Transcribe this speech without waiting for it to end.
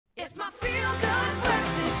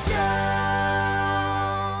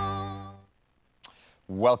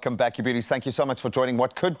Welcome back, you beauties. Thank you so much for joining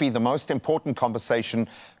what could be the most important conversation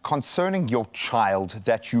concerning your child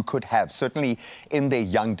that you could have, certainly in their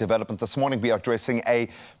young development. This morning, we are addressing a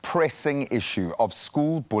pressing issue of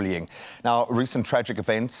school bullying. Now, recent tragic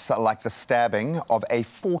events like the stabbing of a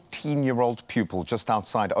 14-year-old pupil just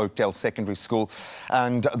outside Oakdale Secondary School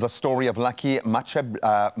and the story of Lucky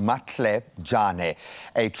Matlejane,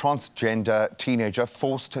 a transgender teenager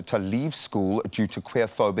forced to leave school due to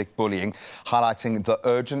queerphobic bullying, highlighting the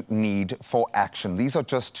urgent need for action. These are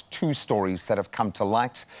just two stories that have come to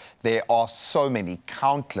light. There are so many,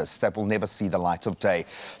 countless, that will never see the light of day.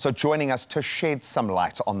 So joining us to shed some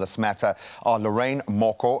light on this matter are Lorraine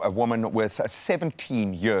Moko, a woman with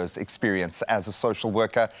 17 years experience as a social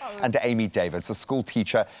worker, and Amy Davids, a school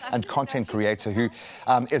teacher and content creator who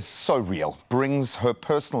is so real, brings her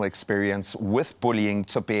personal experience with bullying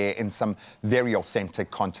to bear in some very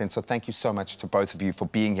authentic content. So thank you so much to both of you for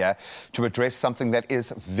being here to address something that is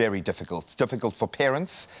very difficult. Difficult for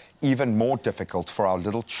parents, even more difficult for our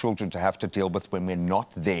little children to have to deal with when we're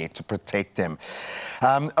not there to protect them.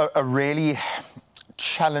 A really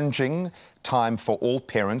challenging time for all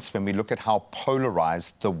parents when we look at how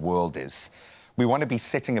polarized the world is. We want to be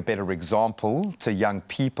setting a better example to young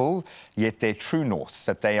people, yet their true north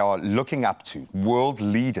that they are looking up to, world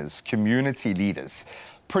leaders, community leaders.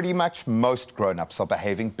 Pretty much most grown-ups are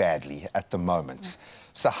behaving badly at the moment.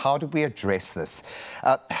 So how do we address this?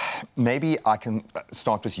 Maybe I can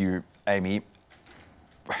start with you, Amy.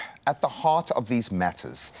 At the heart of these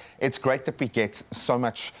matters, it's great that we get so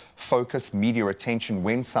much focus, media attention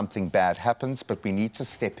when something bad happens, but we need to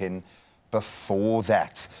step in before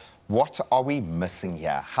that. What are we missing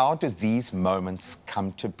here? How do these moments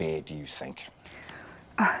come to bear, do you think?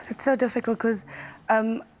 It's so difficult because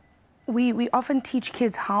we often teach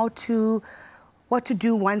kids what to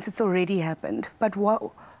do once it's already happened. But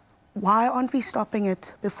why aren't we stopping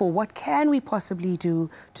it before? What can we possibly do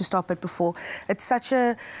to stop it before? It's such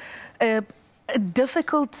a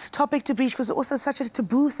difficult topic to breach because it's also such a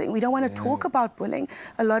taboo thing. We don't want to talk about bullying.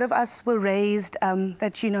 A lot of us were raised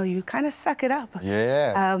that, you know, you kind of suck it up.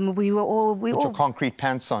 Yeah. Put your concrete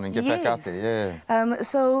pants on and get back out there. Yeah.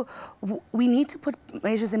 So we need to put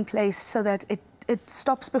measures in place so that it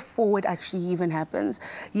stops before it actually even happens.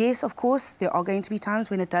 Yes, of course, there are going to be times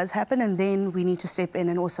when it does happen, and then we need to step in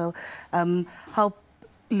and also help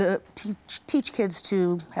teach kids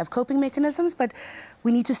to have coping mechanisms, but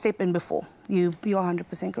we need to step in before. You're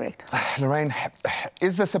 100% correct. Lorraine,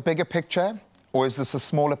 is this a bigger picture or is this a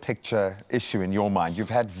smaller picture issue in your mind? You've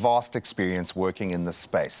had vast experience working in this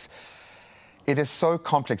space. It is so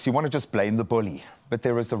complex. You want to just blame the bully, but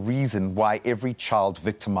there is a reason why every child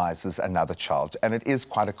victimizes another child, and it is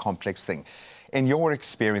quite a complex thing. In your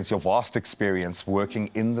experience, your vast experience working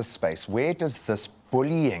in this space, where does this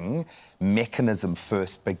bullying mechanism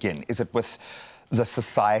first begin? Is it with the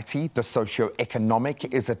society, the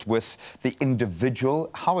socio-economic? Is it with the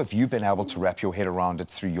individual? How have you been able to wrap your head around it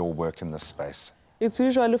through your work in this space? It's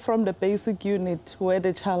usually from the basic unit where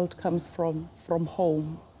the child comes from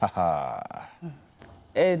home.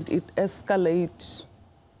 And it escalates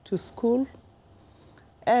to school,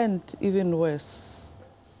 and even worse,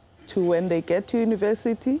 to when they get to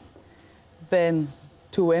university, then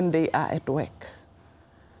to when they are at work.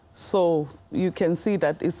 So you can see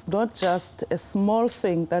that it's not just a small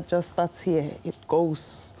thing that just starts here, it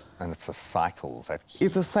goes. And it's a cycle that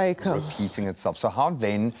keeps repeating itself. So how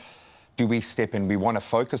then do we step in? We want to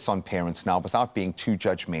focus on parents now without being too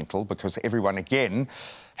judgmental, because everyone, again,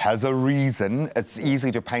 has a reason. It's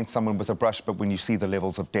easy to paint someone with a brush, but when you see the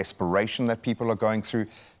levels of desperation that people are going through,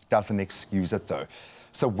 doesn't excuse it, though.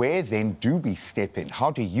 So where then do we step in?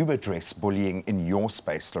 How do you address bullying in your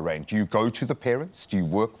space, Lorraine? Do you go to the parents? Do you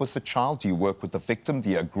work with the child? Do you work with the victim,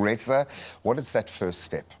 the aggressor? What is that first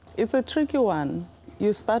step? It's a tricky one.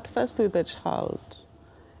 You start first with the child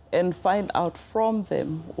and find out from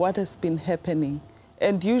them what has been happening.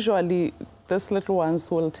 And usually, these little ones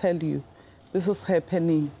will tell you, this is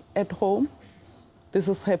happening at home, this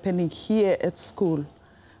is happening here at school.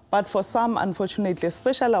 But for some, unfortunately,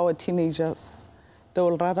 especially our teenagers, they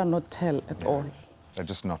will rather not tell at all. They're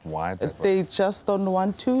just not wired that way. They just don't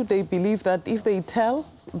want to. They believe that if they tell,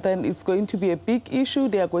 then it's going to be a big issue.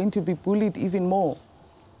 They are going to be bullied even more.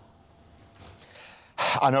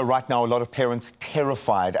 I know right now a lot of parents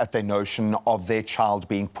terrified at the notion of their child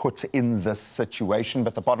being put in this situation,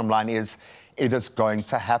 but the bottom line is it is going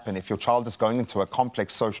to happen. If your child is going into a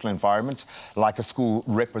complex social environment like a school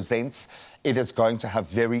represents, it is going to have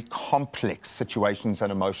very complex situations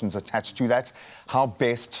and emotions attached to that. How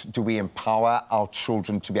best do we empower our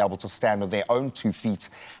children to be able to stand on their own 2 feet,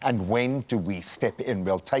 and when do we step in?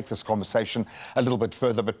 We'll take this conversation a little bit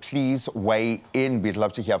further, but please weigh in. We'd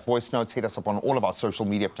love to hear voice notes. Hit us up on all of our social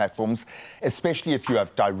media platforms, especially if you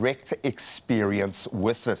have direct experience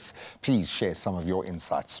with this. Please share some of your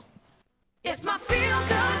insights. It's my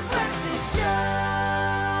feel-good breakfast show.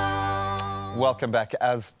 Welcome back.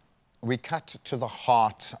 As we cut to the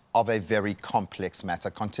heart of a very complex matter,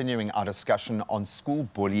 continuing our discussion on school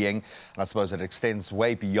bullying, and I suppose it extends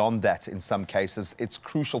way beyond that in some cases. It's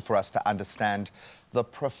crucial for us to understand the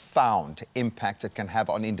profound impact it can have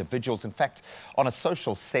on individuals, in fact, on a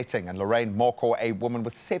social setting. And Lorraine Moko, a woman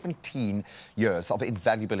with 17 years of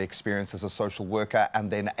invaluable experience as a social worker, and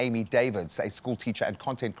then Amy Davids, a school teacher and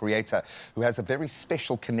content creator who has a very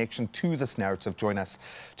special connection to this narrative, join us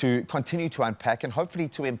to continue to unpack and hopefully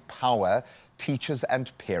to empower teachers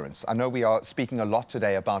and parents. I know we are speaking a lot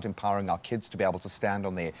today about empowering our kids to be able to stand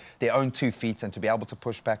on their own 2 feet and to be able to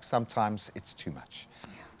push back. Sometimes it's too much.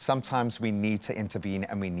 Sometimes we need to intervene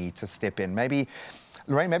and we need to step in. Maybe,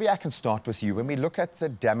 Lorraine, maybe I can start with you. When we look at the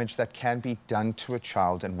damage that can be done to a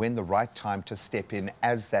child and when the right time to step in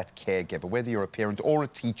as that caregiver, whether you're a parent or a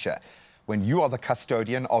teacher, when you are the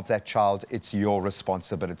custodian of that child, it's your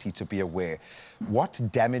responsibility to be aware. What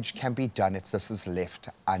damage can be done if this is left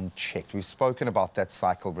unchecked? We've spoken about that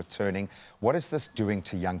cycle returning. What is this doing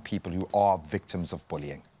to young people who are victims of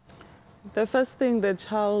bullying? The first thing the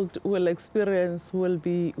child will experience will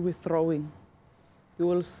be withdrawing. You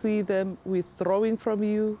will see them withdrawing from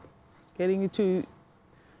you, getting into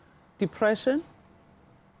depression,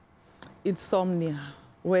 insomnia,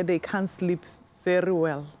 where they can't sleep very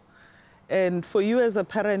well. And for you as a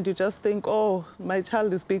parent, you just think, oh, my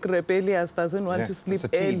child is being rebellious, doesn't want to sleep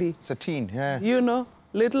early. It's a teen, yeah. You know,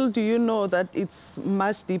 little do you know that it's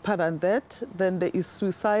much deeper than that. Then there is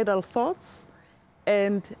suicidal thoughts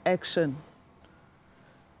and action,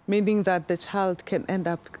 meaning that the child can end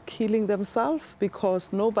up killing themselves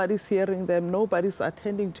because nobody's hearing them, nobody's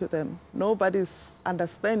attending to them, nobody's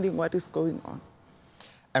understanding what is going on.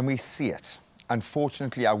 And we see it.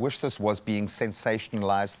 Unfortunately, I wish this was being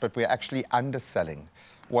sensationalized, but we're actually underselling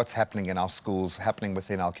what's happening in our schools, happening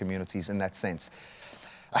within our communities in that sense.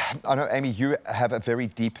 I know, Amy, you have a very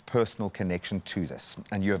deep personal connection to this,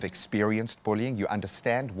 and you have experienced bullying. You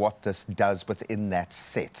understand what this does within that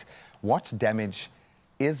set. What damage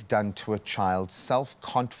is done to a child's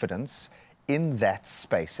self-confidence in that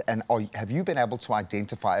space? And have you been able to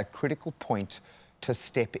identify a critical point to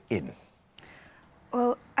step in?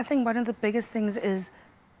 Well, I think one of the biggest things is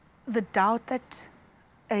the doubt that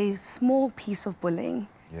a small piece of bullying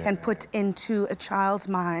can put into a child's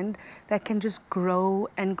mind that can just grow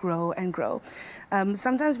and grow and grow.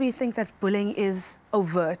 Sometimes we think that bullying is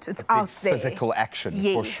overt, it's out there. Physical action,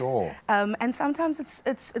 for sure. And sometimes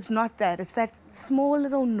it's not that. It's that small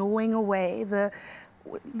little gnawing away, the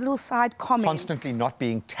little side comments. Constantly not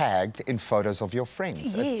being tagged in photos of your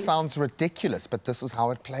friends. Yes. It sounds ridiculous, but this is how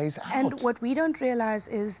it plays out. And what we don't realize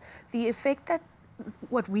is the effect that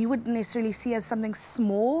what we would necessarily see as something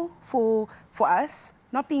small for us,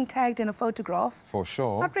 not being tagged in a photograph. For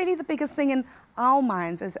sure. Not really the biggest thing in our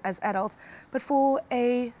minds as adults, but for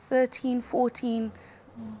a 13, 14,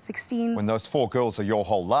 16... When those 4 girls are your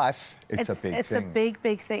whole life, it's a big thing. It's a big,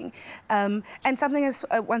 big thing. And something as,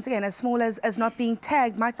 once again, as small as not being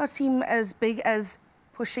tagged might not seem as big as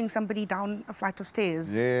pushing somebody down a flight of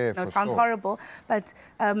stairs. Yeah, it sounds horrible, but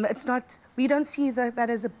it's not, we don't see that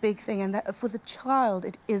as a big thing, and that for the child,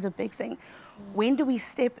 it is a big thing. When do we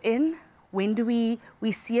step in? When do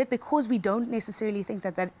we see it? Because we don't necessarily think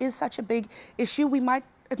that is such a big issue,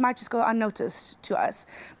 it might just go unnoticed to us.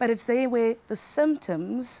 But it's there where the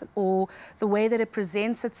symptoms or the way that it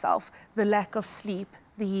presents itself, the lack of sleep,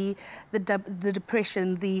 the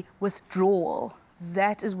depression, the withdrawal,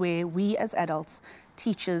 that is where we as adults,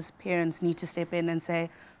 teachers, parents need to step in and say,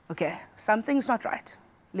 okay, something's not right.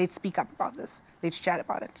 Let's speak up about this. Let's chat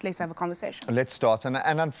about it. Let's have a conversation. Let's start. And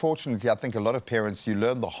unfortunately, I think a lot of parents, you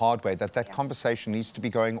learn the hard way that conversation needs to be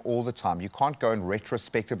going all the time. You can't go and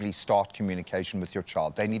retrospectively start communication with your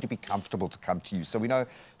child. They need to be comfortable to come to you. So we know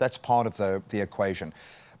that's part of the equation.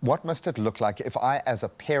 What must it look like if I, as a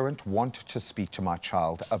parent, want to speak to my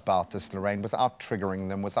child about this, Lorraine, without triggering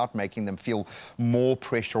them, without making them feel more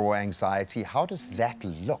pressure or anxiety? How does that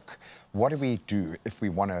look? What do we do if we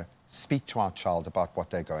want to speak to our child about what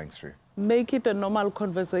they're going through? Make it a normal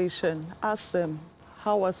conversation. Ask them,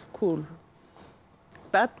 how was school?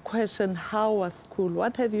 That question, how was school?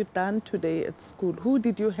 What have you done today at school? Who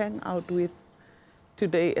did you hang out with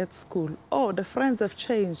today at school? Oh, the friends have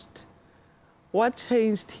changed. What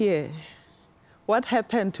changed here? What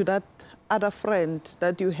happened to that other friend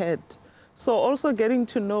that you had? So also getting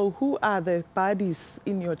to know who are the buddies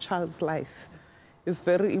in your child's life is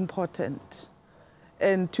very important.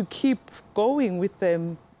 And to keep going with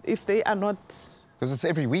them if they are not... Because it's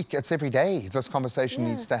every week, it's every day this conversation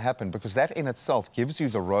needs to happen, because that in itself gives you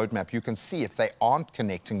the roadmap. You can see if they aren't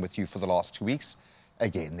connecting with you for the last 2 weeks,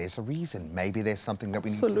 again, there's a reason. Maybe there's something that we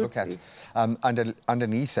need to look at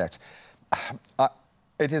underneath that.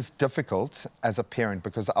 It is difficult as a parent,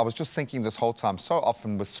 because I was just thinking this whole time, so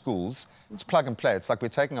often with schools, it's plug and play. It's like we're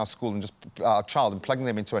taking our school and just our child and plugging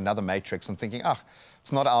them into another matrix and thinking,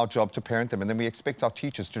 it's not our job to parent them. And then we expect our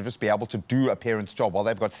teachers to just be able to do a parent's job while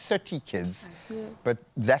they've got 30 kids. But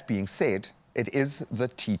that being said, it is the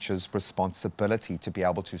teacher's responsibility to be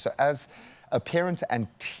able to. So as a parent and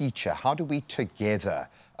teacher, how do we together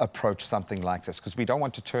approach something like this? Because we don't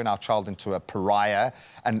want to turn our child into a pariah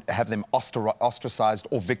and have them ostracized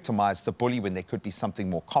or victimize the bully when there could be something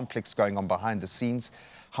more complex going on behind the scenes.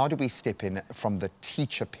 How do we step in from the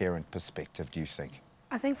teacher-parent perspective, do you think?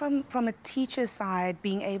 I think from a teacher's side,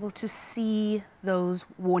 being able to see those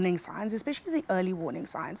warning signs, especially the early warning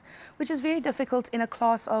signs, which is very difficult in a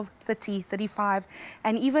class of 30, 35,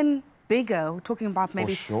 and even bigger, we're talking about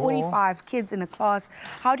maybe 45 kids in a class.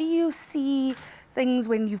 How do you see things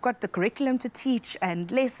when you've got the curriculum to teach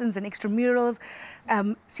and lessons and extramurals,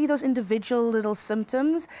 see those individual little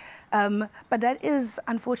symptoms? But that is,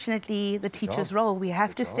 unfortunately, the teacher's role. We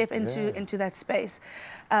have to step into that space.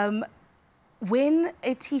 When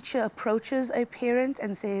a teacher approaches a parent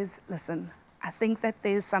and says, listen, I think that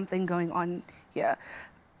there's something going on here,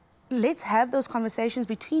 let's have those conversations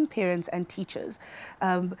between parents and teachers.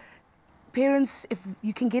 Parents, if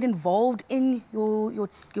you can get involved in your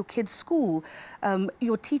kid's school,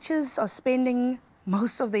 your teachers are spending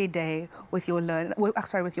most of their day with your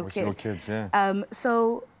kids, yeah.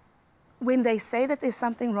 So when they say that there's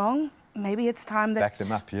something wrong, maybe it's time that... Back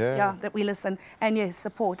them up, yeah. That we listen. And yes,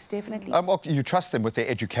 support, definitely. Well, you trust them with their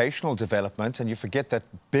educational development, and you forget that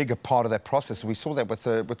bigger part of that process. We saw that with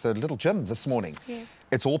the little Jim this morning. Yes.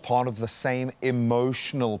 It's all part of the same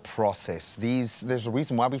emotional process. There's a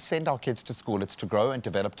reason why we send our kids to school. It's to grow and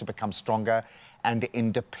develop, to become stronger and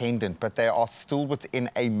independent, but they are still within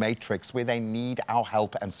a matrix where they need our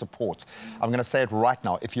help and support. I'm going to say it right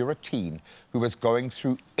now. If you're a teen who is going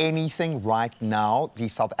through anything right now, the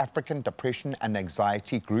South African Depression and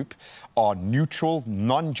Anxiety Group are neutral,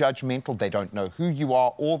 non-judgmental. They don't know who you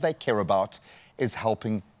are. All they care about is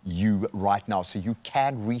helping you right now. So you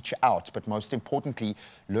can reach out, but most importantly,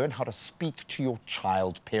 learn how to speak to your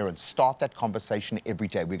child. Parents, start that conversation every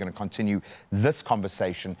day. We're going to continue this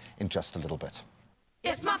conversation in just a little bit.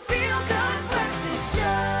 It's my feel-good breakfast show.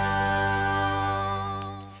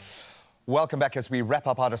 Welcome back as we wrap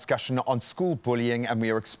up our discussion on school bullying, and we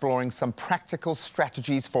are exploring some practical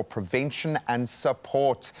strategies for prevention and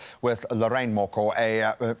support with Lorraine Moko,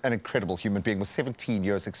 an incredible human being with 17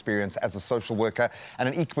 years experience as a social worker, and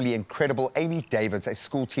an equally incredible Amy Davids, a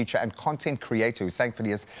school teacher and content creator who thankfully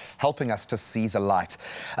is helping us to see the light.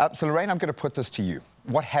 So Lorraine, I'm going to put this to you.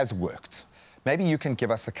 What has worked? Maybe you can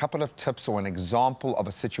give us a couple of tips or an example of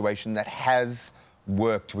a situation that has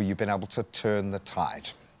worked where you've been able to turn the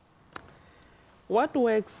tide. What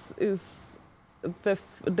works is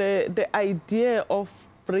the idea of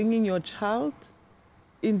bringing your child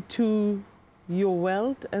into your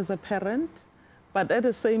world as a parent, but at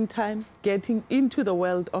the same time getting into the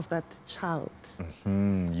world of that child.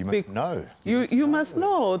 You must know. You must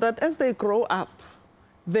know that as they grow up,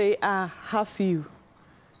 they are half you.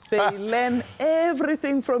 They learn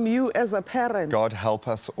everything from you as a parent. God help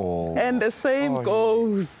us all. And the same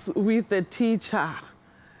goes with the teacher.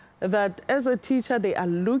 That as a teacher, they are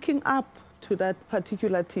looking up to that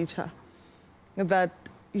particular teacher. That,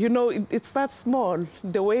 you know, it's that small,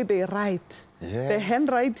 the way they write. Yeah. The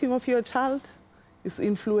handwriting of your child is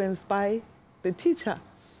influenced by the teacher.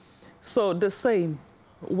 So the same,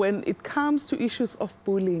 when it comes to issues of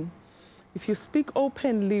bullying, if you speak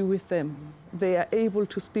openly with them, they are able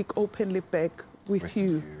to speak openly back with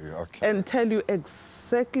you. Okay. And tell you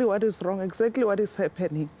exactly what is wrong, exactly what is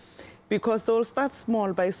happening. Because they'll start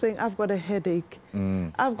small by saying, I've got a headache,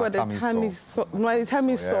 I've got a tummy sore, my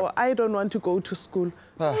tummy sore, I don't want to go to school.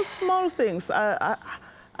 Those small things are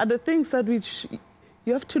the things that which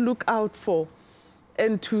you have to look out for,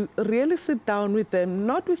 and to really sit down with them,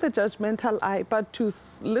 not with a judgmental eye, but to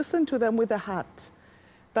listen to them with a heart.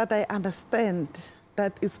 that I understand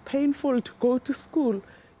that it's painful to go to school.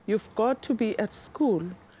 You've got to be at school.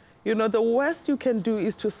 You know, the worst you can do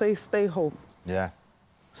is to say, stay home. Yeah.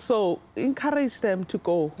 So encourage them to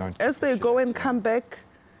go. As they go and come back,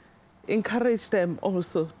 encourage them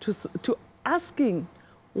also to asking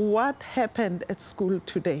what happened at school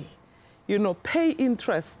today. You know, pay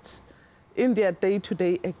interest in their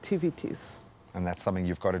day-to-day activities. And that's something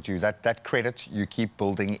you've got to do. That credit you keep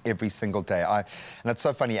building every single day. And it's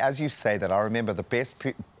so funny, as you say that, I remember the best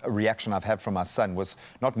reaction I've had from my son was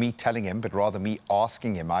not me telling him, but rather me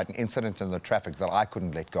asking him. I had an incident in the traffic that I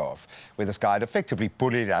couldn't let go of, where this guy had effectively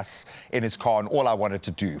bullied us in his car, and all I wanted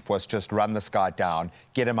to do was just run this guy down,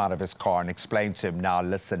 get him out of his car and explain to him, now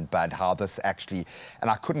listen, bud, how this actually... And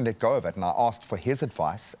I couldn't let go of it, and I asked for his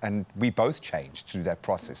advice, and we both changed through that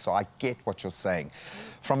process. So I get what you're saying.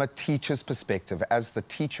 From a teacher's perspective, as the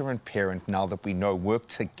teacher and parent, now that we know, work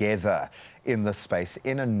together in this space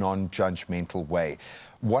in a non-judgmental way,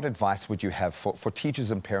 what advice would you have for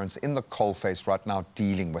teachers and parents in the coalface right now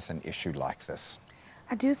dealing with an issue like this?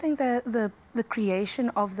 I do think that the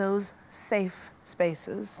creation of those safe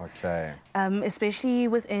spaces, okay, especially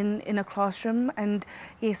in a classroom, and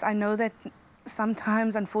yes, I know that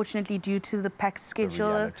sometimes, unfortunately, due to the packed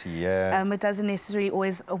schedule, it doesn't necessarily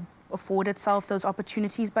always afford itself those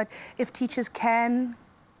opportunities, but if teachers can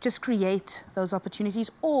just create those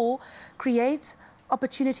opportunities, or create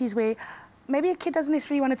opportunities where maybe a kid doesn't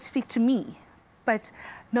necessarily want to speak to me, but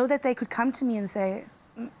know that they could come to me and say,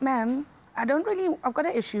 ma'am, I've got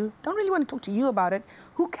an issue, don't really want to talk to you about it,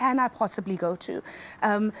 who can I possibly go to?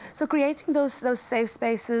 So creating those safe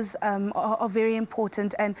spaces are very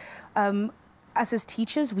important, and us as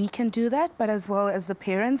teachers, we can do that, but as well as the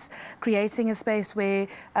parents, creating a space where,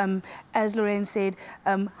 as Lorraine said,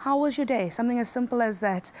 how was your day? Something as simple as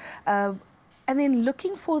that. And then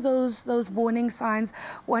looking for those warning signs.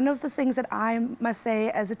 One of the things that I must say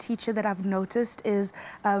as a teacher that I've noticed is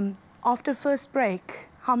after first break,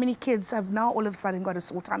 how many kids have now all of a sudden got a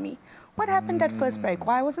sore tummy? What happened at first break?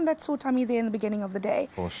 Why wasn't that sore tummy there in the beginning of the day?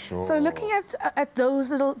 For sure. So looking at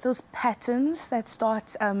those patterns that start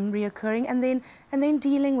reoccurring, and then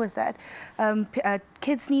dealing with that.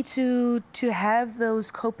 Kids need to have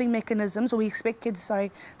those coping mechanisms, or we expect kids,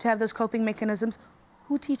 to have those coping mechanisms.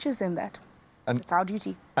 Who teaches them that? It's our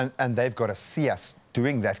duty. And they've got to see us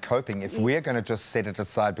doing that coping. If we're going to just set it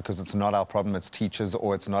aside because it's not our problem, it's teachers,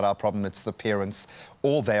 or it's not our problem, it's the parents,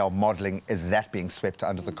 all they are modelling is that being swept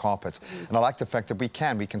under the carpet. And I like the fact that we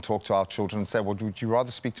can talk to our children and say, well, would you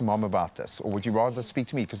rather speak to mom about this, or would you rather speak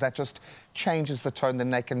to me? Because that just changes the tone. Then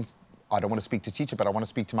they can... I don't want to speak to teacher, but I want to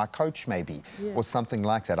speak to my coach maybe, or something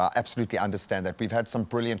like that. I absolutely understand that. We've had some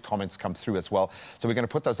brilliant comments come through as well. So we're going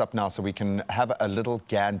to put those up now so we can have a little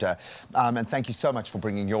gander. And thank you so much for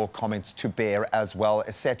bringing your comments to bear as well.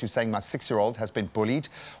 Setu saying, my 6-year-old has been bullied.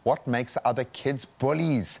 What makes other kids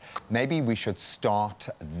bullies? Maybe we should start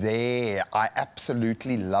there. I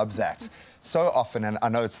absolutely love that. So often, and I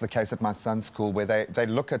know it's the case at my son's school, where they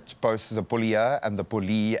look at both the bullier and the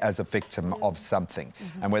bully as a victim of something,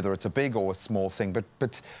 and whether it's a big or a small thing.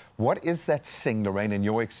 But what is that thing, Lorraine, in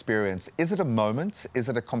your experience? Is it a moment? Is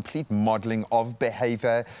it a complete modelling of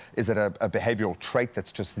behaviour? Is it a behavioural trait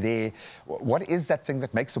that's just there? What is that thing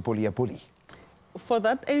that makes a bully a bully? For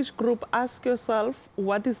that age group, ask yourself,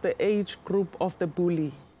 what is the age group of the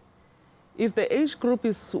bully? If the age group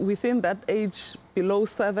is within that age below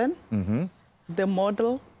 7, the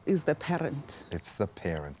model is the parent. It's the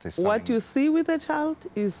parent. What you see with the child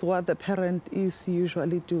is what the parent is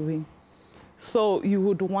usually doing. So you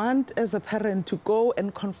would want, as a parent, to go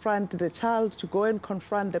and confront the child, to go and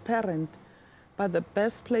confront the parent. But the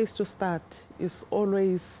best place to start is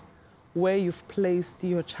always where you've placed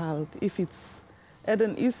your child. If it's at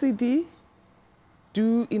an ECD,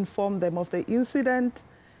 do inform them of the incident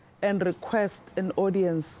and request an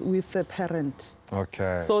audience with the parent.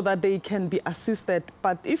 Okay. So that they can be assisted.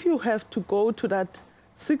 But if you have to go to that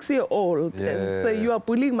 6-year-old and say, you are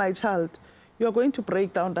bullying my child, you are going to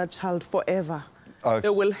break down that child forever. They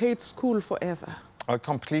will hate school forever. Oh,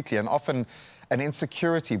 completely. And often an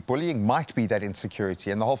insecurity, bullying might be that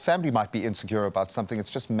insecurity, and the whole family might be insecure about something. It's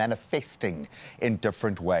just manifesting in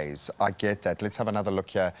different ways. I get that. Let's have another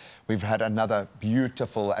look here. We've had another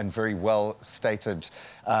beautiful and very well-stated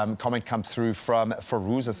comment come through from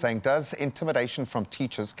Farouza saying, does intimidation from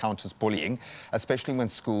teachers count as bullying, especially when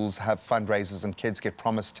schools have fundraisers and kids get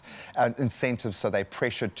promised incentives, so they're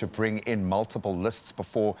pressured to bring in multiple lists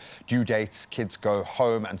before due dates? Kids go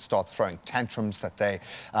home and start throwing tantrums that they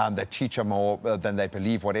teacher more than they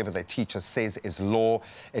believe whatever their teacher says is law.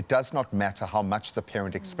 It does not matter how much the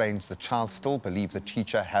parent explains, the child still believes the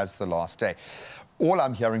teacher has the last day. All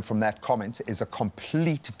I'm hearing from that comment is a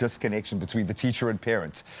complete disconnection between the teacher and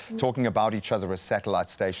parent, talking about each other as satellite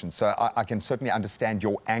stations. So I can certainly understand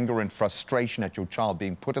your anger and frustration at your child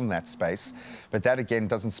being put in that space, but that again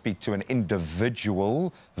doesn't speak to an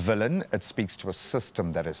individual villain. It speaks to a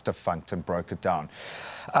system that is defunct and broke it down.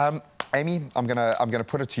 Amy, I'm gonna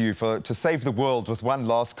put it to you to save the world with one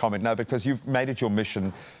last comment now, because you've made it your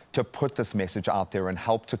mission to put this message out there and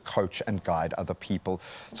help to coach and guide other people.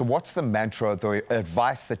 So what's the mantra, the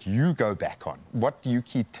advice that you go back on? What do you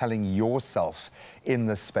keep telling yourself in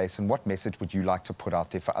this space, and what message would you like to put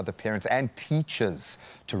out there for other parents and teachers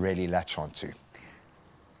to really latch onto?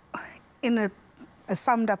 In a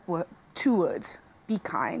summed up word, 2 words: be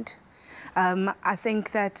kind. I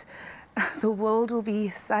think that the world will be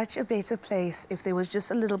such a better place if there was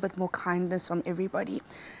just a little bit more kindness from everybody.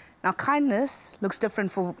 Now, kindness looks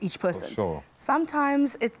different for each person. For sure.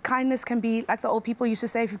 Sometimes kindness can be, like the old people used to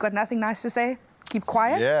say, if you've got nothing nice to say, keep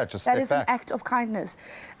quiet. Yeah, just step That is back. an act of kindness.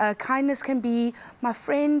 Kindness can be, my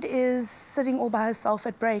friend is sitting all by herself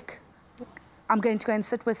at break. I'm going to go and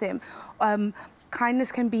sit with him.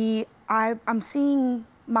 Kindness can be, I'm seeing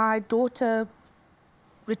my daughter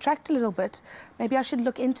retract a little bit. Maybe I should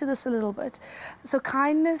look into this a little bit. So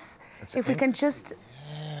kindness, if we can just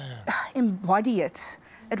embody it,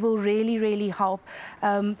 it will really, really help.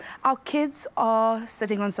 Our kids are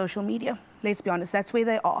sitting on social media. Let's be honest, that's where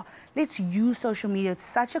they are. Let's use social media. It's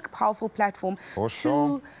such a powerful platform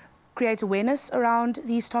to create awareness around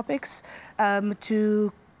these topics,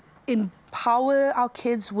 to empower our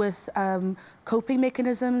kids with coping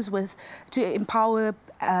mechanisms, to empower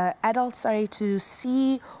adults, to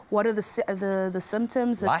see what are the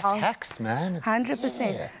symptoms. Life hacks, man.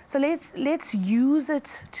 100%. Yeah. So let's use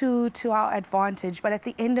it to our advantage. But at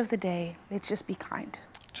the end of the day, let's just be kind.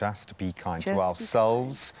 Just be kind Just to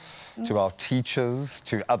ourselves, to our teachers,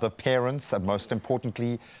 to other parents, and most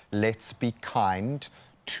importantly, let's be kind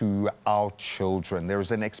to our children. There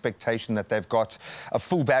is an expectation that they've got a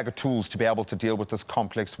full bag of tools to be able to deal with this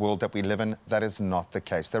complex world that we live in. That is not the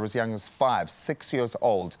case. They're as young as 5, 6 years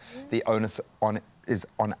old. The onus is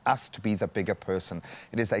on us to be the bigger person.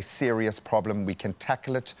 It is a serious problem. We can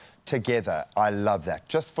tackle it together. I love that.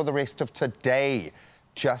 Just for the rest of today,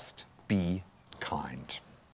 just be